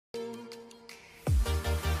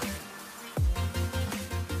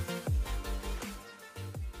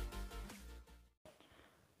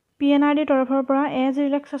PNRD তৰফৰ পৰা as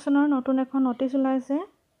ৰিলেক্সেশ্যনৰ নতুন এখন নটিচ ওলাইছে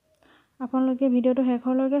আপোনালোকে ভিডিঅ'টো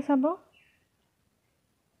শেষলৈকে চাব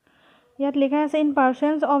ইয়াত লিখা আছে in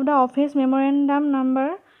পাৰ্চেন্স of the office মেমোৰেন্ডাম number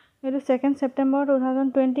এটো 2nd September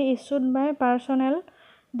 2020 issued by Personnel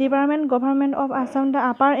Department Government of Assam the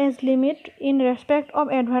upper age limit in respect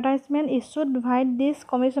of advertisement issued by this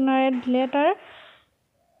commissionerate letter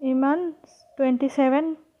iman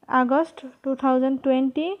 27 August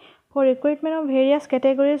 2020 for recruitment of various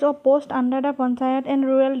categories of posts under the Panchayat and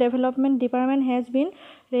Rural Development Department has been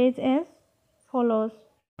raised as follows.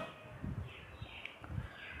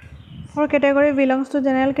 For category belongs to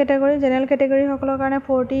general category hokolor karone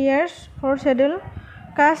 40 years for schedule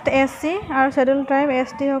caste SC or schedule tribe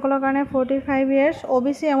ST hokolor karone 45 years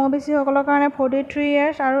OBC MOBC hokolor karone 43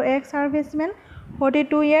 years or ex servicemen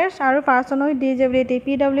 42 years or person with disability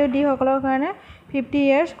PWD hokolor karone 50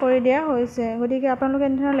 years kori dia hoise godike apnaloke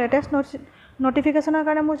endhona latest notificationৰ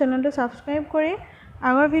কাৰণে মোৰ চেনেলটো subscribe কৰি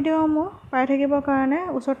আগৰ ভিডিঅ'সমূহ পাই থাকিবৰ কাৰণে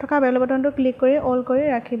ওচৰত থকা বেল বটনটো ক্লিক কৰি অল কৰি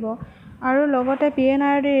ৰাখিব আৰু লগতে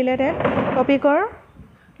PNRD ৰিলেটেড টপিকৰ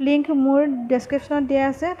লিংক মোৰ ডেসক্ৰিপচনত দিয়া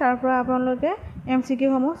আছে তাৰ পৰা আপোনালোকে MCQ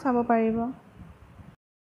সমূহ চাব পাৰিব